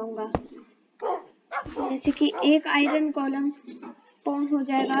पे लगाऊंगा, जैसे कि एक आयरन कॉलम स्पॉन हो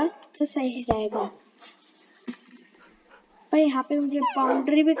जाएगा तो सही रहेगा। पर यहाँ पे मुझे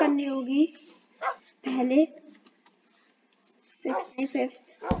बाउंड्री भी करनी होगी पहले। 65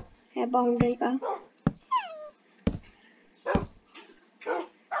 है बाउंड्री का।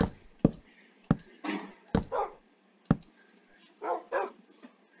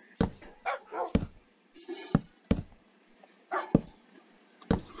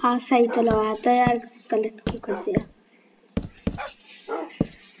 हाँ सही चलवाया था यार, गलत क्यों कर दिया।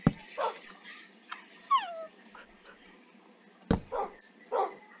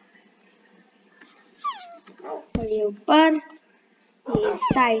 और ये ऊपर, ये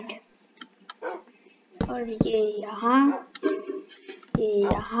साइड, और ये यहाँ, ये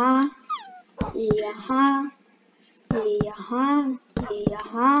यहाँ, ये यहाँ, ये यहाँ, ये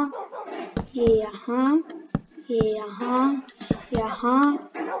यहाँ, ये यहाँ, ये यहाँ, यहाँ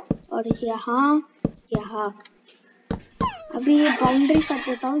और यहाँ, यहाँ। अभी ये बाउंड्री कर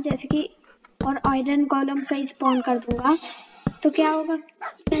देता हूँ जैसे कि, और आयरन कॉलम कहीं स्पॉन कर दूंगा तो क्या होगा,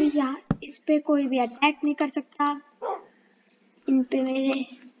 यहाँ इस पे कोई भी अटैक नहीं कर सकता, इन पे मेरे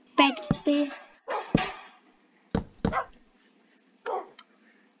पेट्स पे।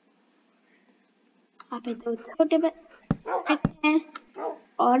 यहाँ पे दो छोटे पेट हैं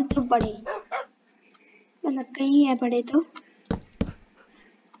और दो बड़े, मतलब कहीं है बड़े तो।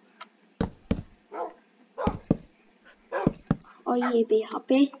 और ये भी यहाँ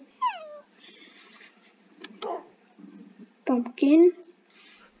पे पंपकिन।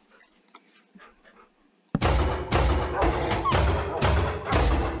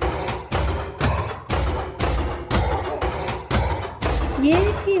 ये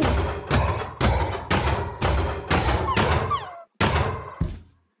क्यों?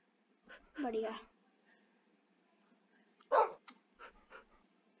 बढ़िया।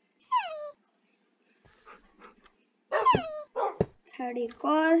 थर्ड एक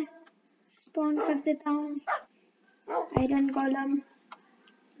और स्पॉन कर देता हूँ आयरन कॉलम,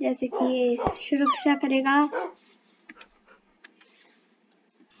 जैसे कि ये सुरक्षा करेगा।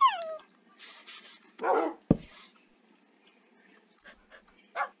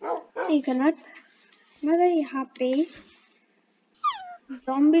 एक मिनट, मगर यहाँ पे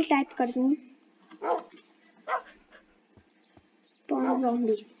ज़ॉम्बी टाइप कर दूँ, स्पॉन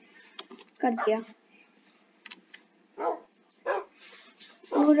ज़ॉम्बी कर दिया।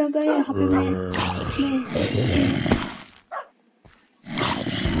 और अगर यहाँ पे मैं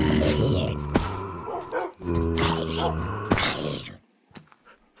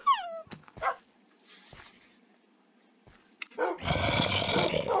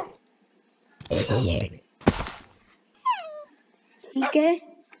ठीक है,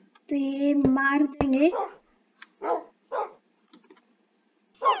 तो ये मार देंगे।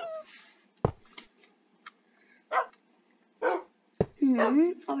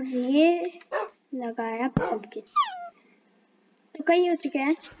 और ये लगाया पंपकिन, तो कई हो चुके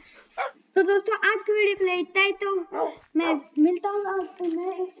हैं। तो दोस्तों आज की वीडियो के लिए इतना ही, तो मैं मिलता हूँ आपको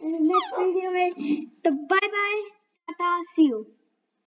नेक्स्ट वीडियो में। तो bye bye, Tata, C you.